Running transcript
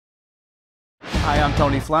Hi, I'm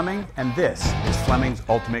Tony Fleming, and this is Fleming's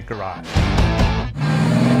Ultimate Garage.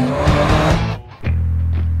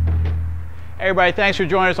 Hey everybody, thanks for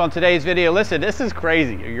joining us on today's video. Listen, this is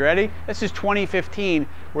crazy. Are you ready? This is 2015.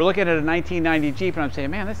 We're looking at a 1990 Jeep, and I'm saying,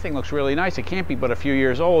 man, this thing looks really nice. It can't be but a few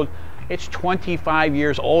years old. It's 25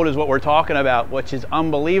 years old is what we're talking about, which is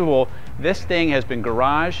unbelievable. This thing has been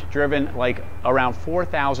garage driven like around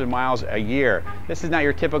 4,000 miles a year. This is not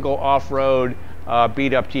your typical off-road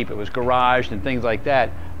beat up Jeep. It was garaged and things like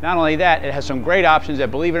that. Not only that, it has some great options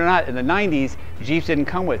that, believe it or not, in the 90s, Jeeps didn't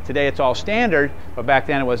come with. Today it's all standard, but back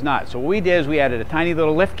then it was not. So what we did is we added a tiny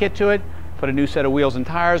little lift kit to it, put a new set of wheels and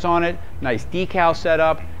tires on it, nice decal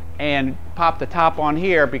setup, and pop the top on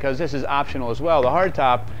here because this is optional as well, the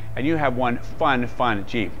hardtop, and you have one fun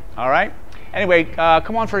Jeep. All right? Anyway,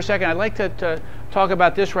 come on for a second. I'd like to talk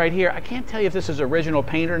about this right here. I can't tell you if this is original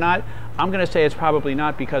paint or not. I'm going to say it's probably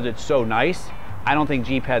not because it's so nice. I don't think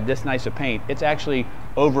Jeep had this nice of paint. It's actually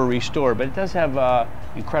over restored, but it does have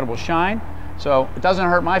incredible shine. So it doesn't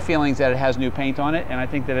hurt my feelings that it has new paint on it, and I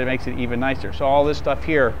think that it makes it even nicer. So all this stuff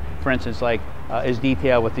here, for instance, like is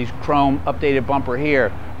detailed with these chrome updated bumper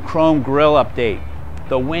here, chrome grille update.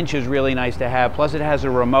 The winch is really nice to have. Plus it has a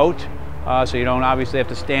remote, so you don't obviously have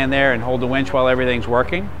to stand there and hold the winch while everything's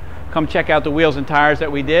working. Come check out the wheels and tires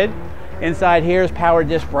that we did. Inside here is power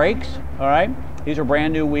disc brakes, all right? These are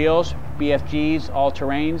brand new wheels, BFGs,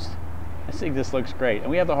 all-terrains. I think this looks great. And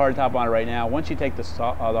we have the hardtop on it right now. Once you take the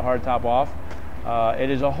hardtop off, it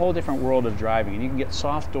is a whole different world of driving. And you can get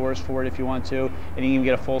soft doors for it if you want to. And you can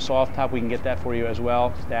get a full soft top. We can get that for you as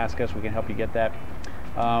well. Just ask us, we can help you get that.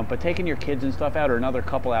 But taking your kids and stuff out, or another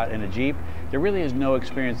couple out in a Jeep, there really is no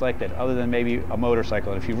experience like that other than maybe a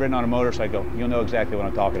motorcycle. And if you've ridden on a motorcycle, you'll know exactly what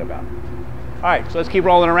I'm talking about. All right, so let's keep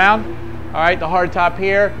rolling around. All right, the hardtop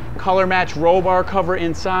here, color match roll bar cover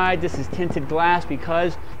inside. This is tinted glass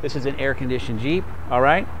because this is an air-conditioned Jeep, all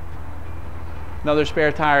right? Another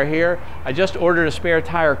spare tire here. I just ordered a spare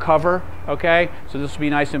tire cover, okay? So this will be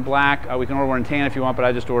nice and black. We can order one in tan if you want, but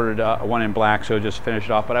I just ordered one in black, so just finish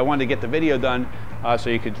it off. But I wanted to get the video done so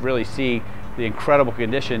you could really see the incredible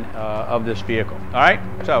condition of this vehicle. All right,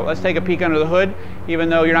 so let's take a peek under the hood. Even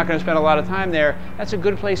though you're not gonna spend a lot of time there, that's a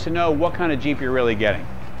good place to know what kind of Jeep you're really getting.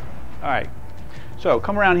 All right, so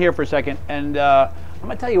come around here for a second, and I'm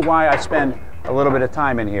gonna tell you why I spend a little bit of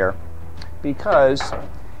time in here. Because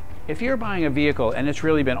if you're buying a vehicle and it's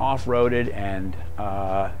really been off-roaded and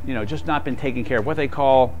you know, just not been taken care of, what they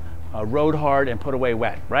call road hard and put away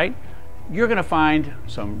wet, right? You're gonna find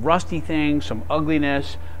some rusty things, some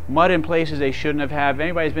ugliness, mud in places they shouldn't have had. If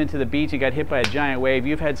anybody's been to the beach and got hit by a giant wave,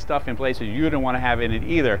 you've had stuff in places you didn't want to have in it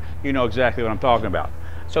either. You know exactly what I'm talking about.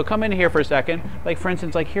 So come in here for a second. Like for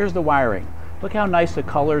instance, like here's the wiring. Look how nice the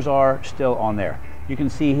colors are still on there. You can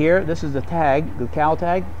see here, this is the tag, the cal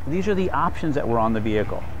tag. These are the options that were on the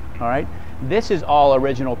vehicle, all right? This is all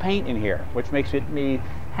original paint in here, which makes me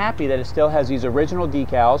happy that it still has these original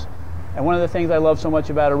decals. And one of the things I love so much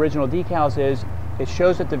about original decals is it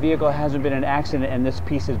shows that the vehicle hasn't been in an accident and this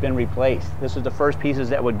piece has been replaced. This is the first pieces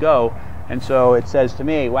that would go. And so it says to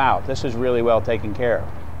me, wow, this is really well taken care of.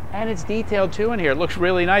 And it's detailed too in here. It looks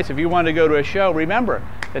really nice. If you want to go to a show, remember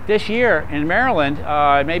that this year in Maryland,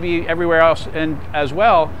 maybe everywhere else as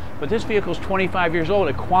well, but this vehicle is 25 years old.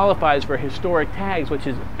 It qualifies for historic tags, which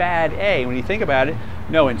is bad A. When you think about it,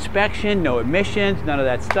 no inspection, no emissions, none of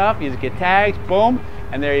that stuff. You just get tags, boom,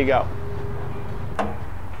 and there you go.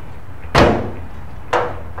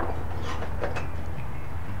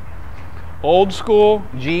 Old school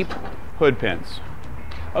Jeep hood pins.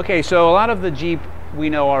 Okay, so a lot of the Jeep we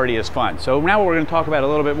know already is fun. So now what we're going to talk about a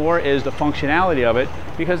little bit more is the functionality of it,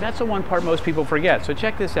 because that's the one part most people forget. So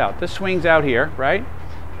check this out. This swings out here, right?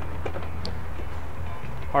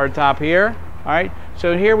 Hard top here, all right?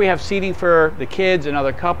 So here we have seating for the kids,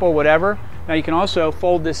 another couple, whatever. Now you can also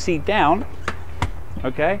fold this seat down,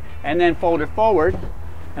 okay? And then fold it forward,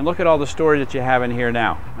 and look at all the storage that you have in here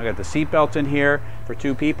now. I got the seat belts in here for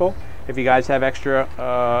 2 people. If you guys have extra,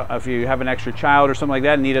 if you have an extra child or something like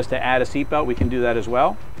that and need us to add a seatbelt, we can do that as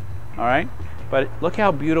well. All right, but look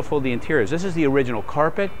how beautiful the interior is. This is the original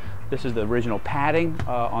carpet. This is the original padding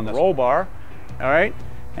on the roll bar. All right,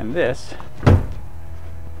 and this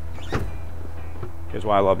is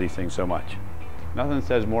why I love these things so much. Nothing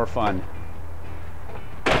says more fun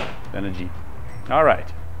than a Jeep. All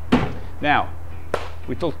right, now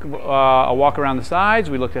we took a walk around the sides.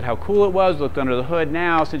 We looked at how cool it was, looked under the hood.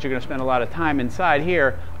 Now, since you're going to spend a lot of time inside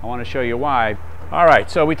here, I want to show you why. All right,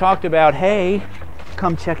 so we talked about, hey,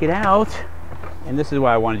 come check it out. And this is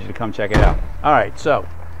why I wanted you to come check it out. All right, so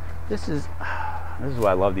this is why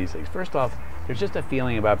I love these things. First off, there's just a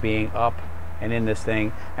feeling about being up and in this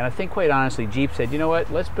thing. And I think quite honestly, Jeep said, you know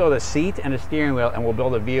what, let's build a seat and a steering wheel and we'll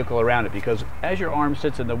build a vehicle around it, because as your arm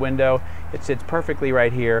sits in the window, it sits perfectly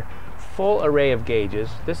right here. Full array of gauges.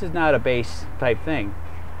 This is not a base type thing.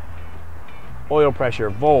 Oil pressure,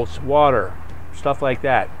 volts, water, stuff like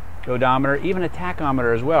that. Odometer, even a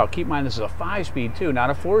tachometer as well. Keep in mind this is a 5-speed too,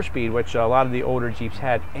 not a 4-speed, which a lot of the older Jeeps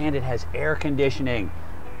had. And it has air conditioning.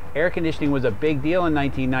 Air conditioning was a big deal in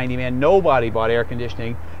 1990, man. Nobody bought air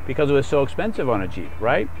conditioning because it was so expensive on a Jeep,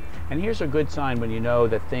 right? And here's a good sign when you know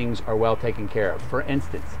that things are well taken care of. For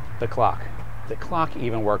instance, the clock. The clock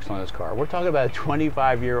even works on this car. We're talking about a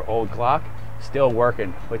 25-year-old clock still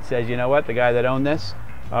working, which says, you know what, the guy that owned this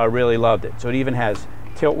really loved it. So it even has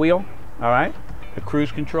tilt wheel, all right? The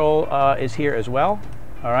cruise control is here as well,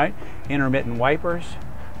 all right? Intermittent wipers,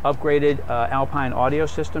 upgraded Alpine audio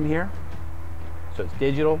system here. So it's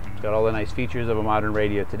digital, it's got all the nice features of a modern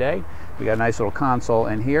radio today. We got a nice little console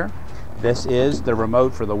in here. This is the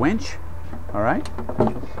remote for the winch, all right?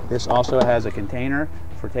 This also has a container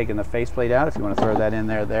for taking the faceplate out if you want to throw that in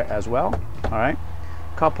there as well, all right?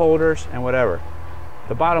 Cup holders and whatever.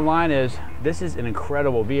 The bottom line is this is an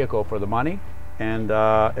incredible vehicle for the money, and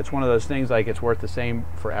it's one of those things like it's worth the same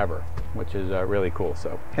forever, which is really cool.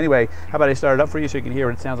 So anyway, how about I start it up for you so you can hear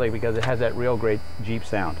what it sounds like, because it has that real great Jeep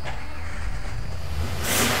sound.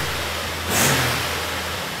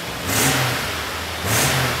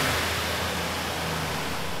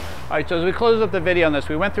 All right, so as we close up the video on this,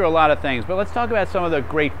 we went through a lot of things, but let's talk about some of the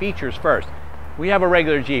great features first. We have a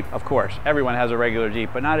regular Jeep, of course. Everyone has a regular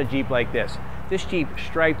Jeep, but not a Jeep like this. This Jeep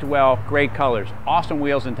striped well, great colors, awesome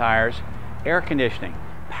wheels and tires, air conditioning,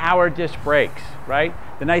 power disc brakes, right?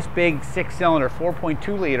 The nice big 6-cylinder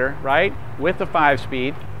 4.2 liter, right? With the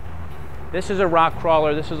 5-speed. This is a rock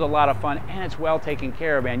crawler. This is a lot of fun, and it's well taken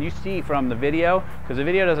care of, man. You see from the video, because the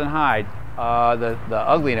video doesn't hide the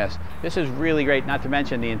ugliness. This is really great, not to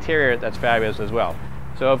mention the interior, that's fabulous as well.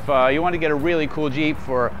 So if you want to get a really cool Jeep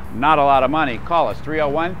for not a lot of money, call us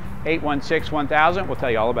 301-816-1000. We'll tell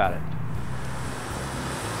you all about it.